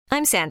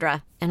I'm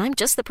Sandra, and I'm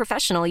just the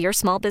professional your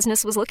small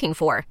business was looking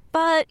for.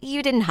 But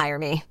you didn't hire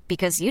me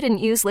because you didn't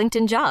use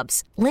LinkedIn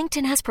Jobs.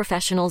 LinkedIn has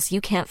professionals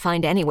you can't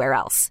find anywhere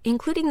else,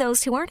 including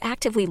those who aren't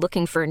actively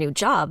looking for a new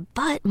job,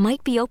 but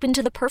might be open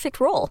to the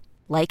perfect role,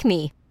 like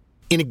me.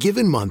 In a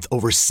given month,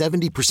 over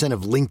 70%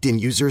 of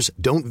LinkedIn users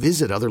don't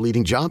visit other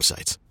leading job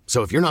sites.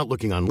 So if you're not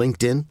looking on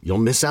LinkedIn, you'll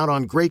miss out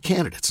on great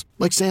candidates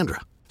like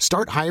Sandra.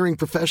 Start hiring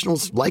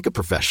professionals like a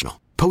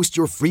professional. Post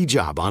your free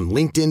job on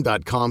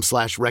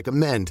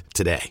linkedin.com/recommend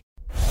today.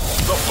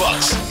 The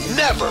Bucks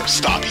never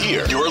stop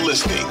here. You're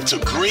listening to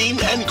Green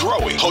and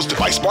Growing, hosted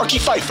by Sparky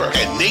Fifer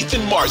and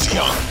Nathan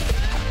Marzion.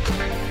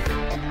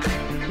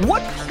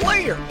 What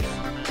players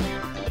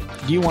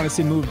do you want to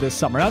see move this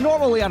summer? Now,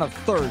 normally on a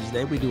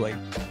Thursday, we do a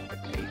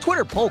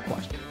Twitter poll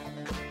question.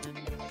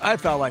 I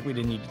felt like we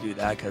didn't need to do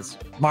that because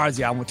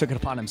Marzion took it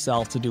upon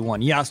himself to do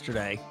one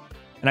yesterday.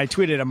 And I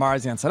tweeted at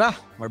Marzion and said,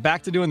 we're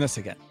back to doing this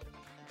again.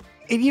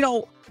 And,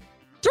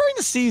 during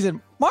the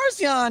season,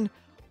 Marzion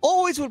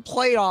always would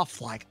play it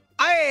off like,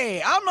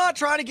 hey, I'm not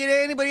trying to get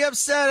anybody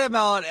upset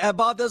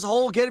about this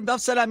whole getting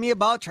upset at me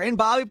about trading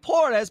Bobby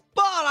Portis,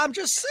 but I'm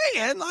just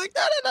saying, like,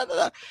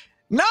 da-da-da-da-da.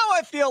 Now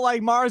I feel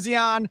like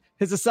Marzion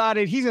has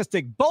decided he's going to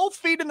stick both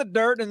feet in the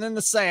dirt and in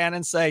the sand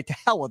and say, to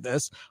hell with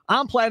this.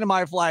 I'm planting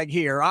my flag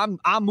here. I'm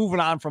moving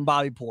on from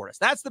Bobby Portis.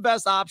 That's the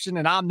best option,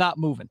 and I'm not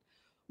moving.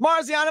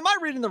 Marzion, am I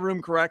reading the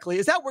room correctly?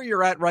 Is that where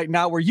you're at right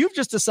now, where you've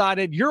just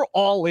decided you're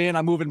all in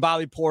on moving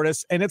Bobby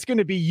Portis, and it's going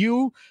to be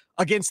you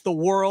against the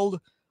world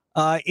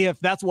if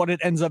that's what it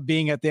ends up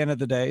being at the end of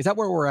the day? Is that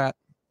where we're at?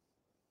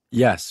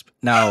 Yes.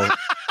 Now,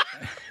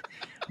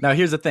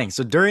 here's the thing.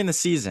 So during the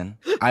season,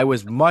 I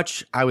was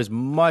much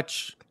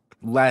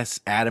less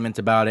adamant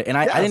about it, and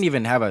I didn't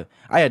even have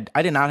I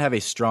did not have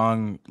a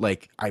strong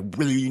I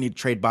really need to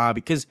trade Bob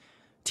because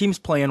team's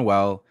playing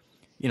well.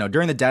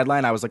 During the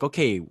deadline, I was like,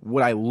 okay,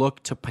 would I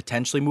look to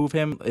potentially move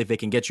him if they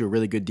can get you a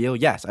really good deal?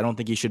 Yes, I don't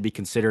think he should be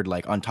considered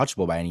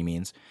untouchable by any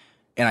means.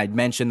 And I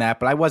mentioned that,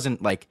 but I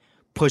wasn't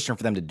pushing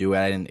for them to do it.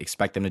 I didn't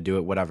expect them to do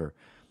it, whatever.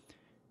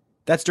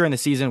 That's during the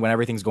season when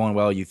everything's going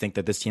well. You think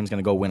that this team's going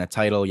to go win a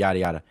title, yada,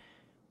 yada.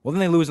 Well,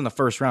 then they lose in the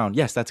first round.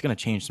 Yes, that's going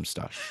to change some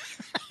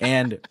stuff.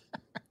 And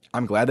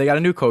I'm glad they got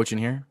a new coach in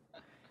here.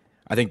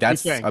 I think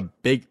that's a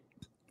big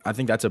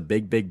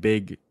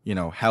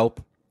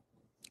help.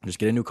 Just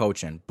get a new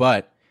coach in.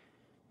 But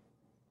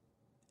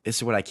this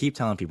is what I keep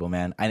telling people,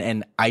 man.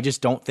 And I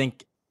just don't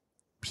think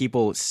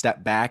people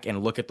step back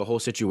and look at the whole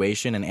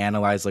situation and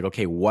analyze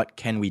okay, what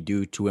can we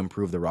do to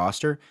improve the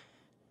roster?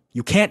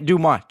 You can't do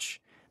much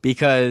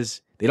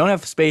because they don't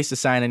have space to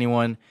sign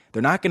anyone.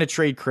 They're not going to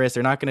trade Chris.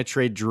 They're not going to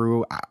trade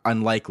Drew.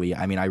 Unlikely.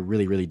 I mean, I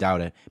really, really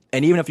doubt it.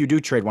 And even if you do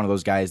trade one of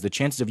those guys, the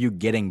chances of you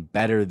getting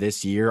better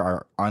this year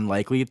are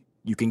unlikely.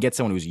 You can get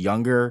someone who's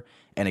younger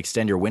and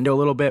extend your window a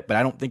little bit, but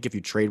I don't think if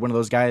you trade one of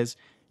those guys,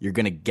 you're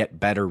going to get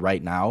better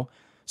right now.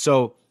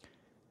 So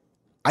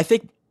I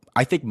think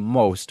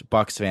most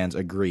Bucks fans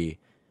agree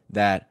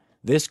that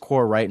this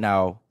core right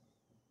now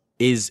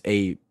is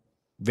a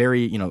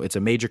very, it's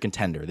a major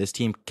contender. This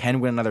team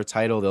can win another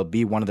title. They'll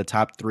be one of the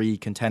top 3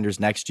 contenders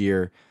next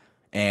year,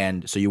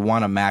 and so you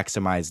want to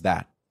maximize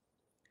that.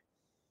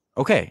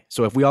 Okay,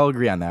 so if we all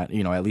agree on that,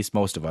 at least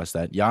most of us,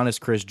 that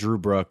Giannis, Chris, Drew,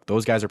 Brook,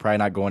 those guys are probably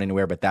not going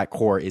anywhere, but that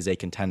core is a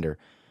contender.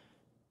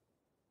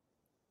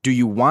 Do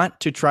you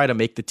want to try to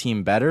make the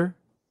team better,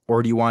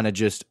 or do you want to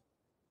just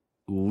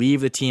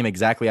leave the team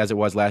exactly as it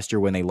was last year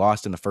when they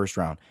lost in the first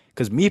round?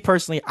 Because me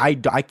personally, I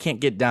can't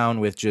get down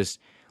with just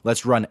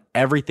let's run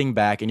everything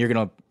back, and you're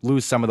going to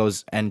lose some of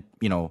those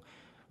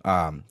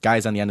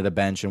guys on the end of the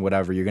bench and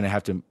whatever. You're going to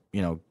have to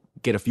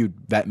get a few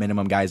vet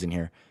minimum guys in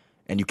here.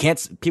 And you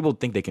can't. People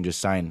think they can just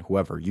sign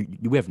whoever.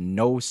 You have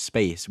no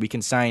space. We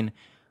can sign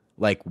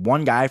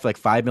one guy for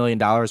 $5 million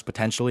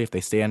potentially if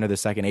they stay under the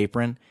second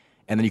apron,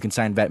 and then you can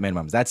sign vet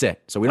minimums. That's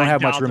it. So we don't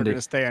have much room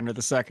to stay under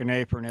the second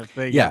apron if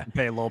they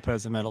pay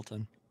Lopez and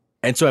Middleton.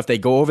 And so if they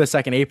go over the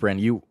second apron,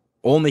 you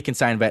only can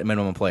sign vet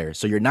minimum players.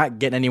 So you're not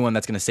getting anyone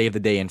that's going to save the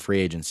day in free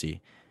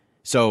agency.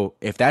 So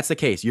if that's the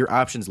case, your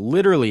options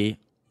literally,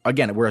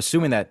 again, we're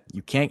assuming that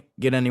you can't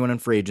get anyone in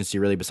free agency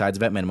really besides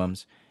vet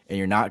minimums, and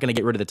you're not going to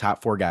get rid of the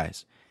top 4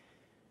 guys.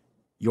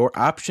 Your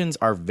options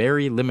are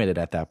very limited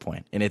at that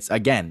point. And it's,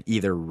 again,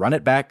 either run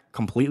it back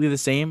completely the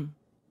same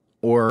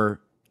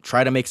or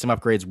try to make some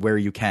upgrades where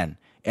you can.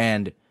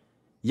 And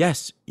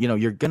yes,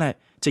 you're going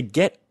to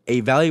get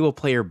a valuable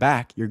player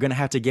back, you're going to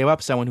have to give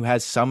up someone who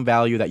has some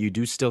value that you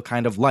do still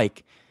kind of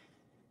like.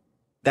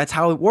 That's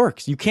how it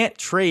works. You can't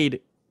trade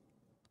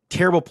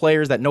terrible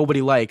players that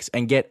nobody likes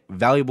and get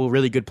valuable,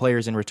 really good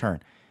players in return.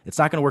 It's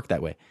not going to work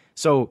that way.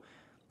 So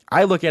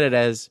I look at it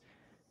as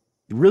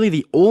really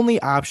the only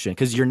option,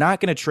 because you're not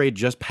going to trade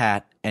just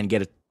Pat and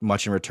get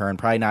much in return,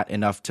 probably not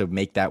enough to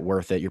make that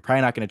worth it. You're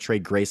probably not going to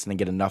trade Grayson and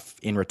get enough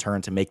in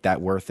return to make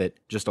that worth it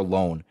just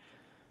alone.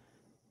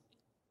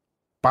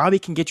 Bobby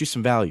can get you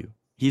some value.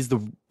 He's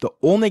the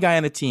only guy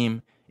on the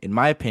team, in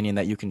my opinion,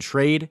 that you can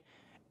trade,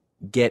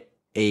 get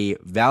a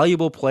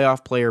valuable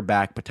playoff player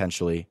back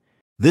potentially.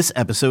 This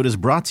episode is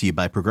brought to you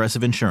by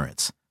Progressive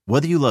Insurance.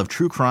 Whether you love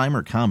true crime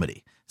or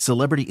comedy,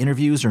 celebrity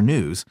interviews or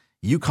news,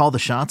 you call the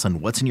shots on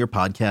what's in your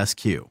podcast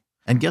queue.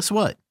 And guess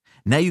what?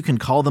 Now you can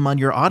call them on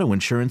your auto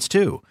insurance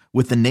too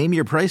with the Name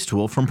Your Price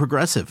tool from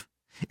Progressive.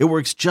 It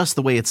works just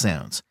the way it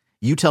sounds.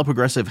 You tell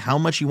Progressive how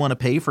much you want to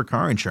pay for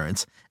car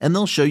insurance, and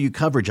they'll show you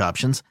coverage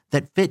options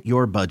that fit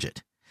your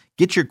budget.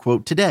 Get your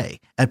quote today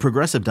at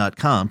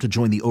Progressive.com to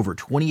join the over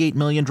 28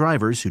 million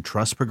drivers who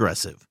trust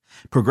Progressive.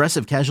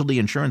 Progressive Casualty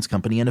Insurance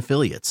Company and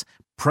Affiliates.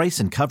 Price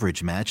and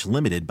coverage match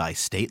limited by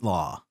state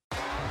law.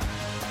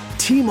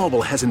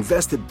 T-Mobile has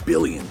invested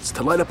billions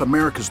to light up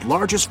America's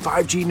largest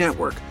 5G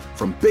network,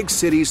 from big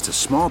cities to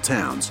small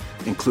towns,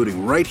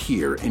 including right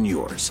here in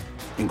yours.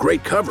 And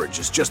great coverage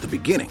is just the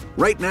beginning.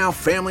 Right now,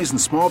 families and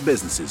small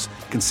businesses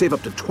can save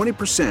up to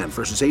 20%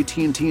 versus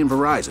AT&T and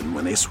Verizon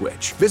when they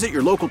switch. Visit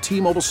your local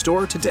T-Mobile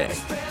store today.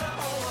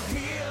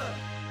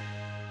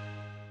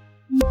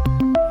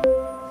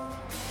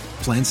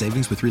 Plan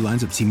savings with 3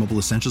 lines of T-Mobile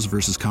Essentials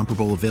versus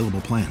comparable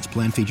available plans.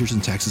 Plan features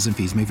and taxes and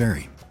fees may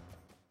vary.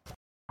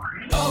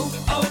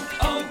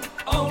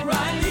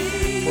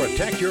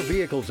 Protect your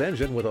vehicle's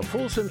engine with a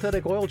full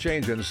synthetic oil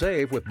change and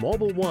save with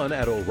Mobil 1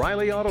 at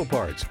O'Reilly Auto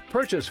Parts.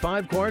 Purchase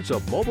 5 quarts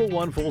of Mobil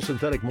 1 full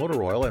synthetic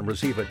motor oil and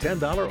receive a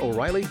 $10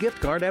 O'Reilly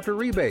gift card after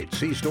rebate.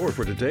 See store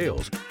for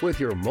details. With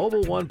your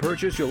Mobil 1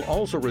 purchase, you'll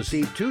also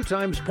receive 2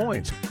 times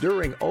points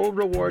during O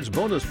Rewards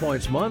Bonus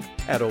Points Month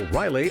at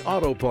O'Reilly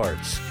Auto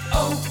Parts.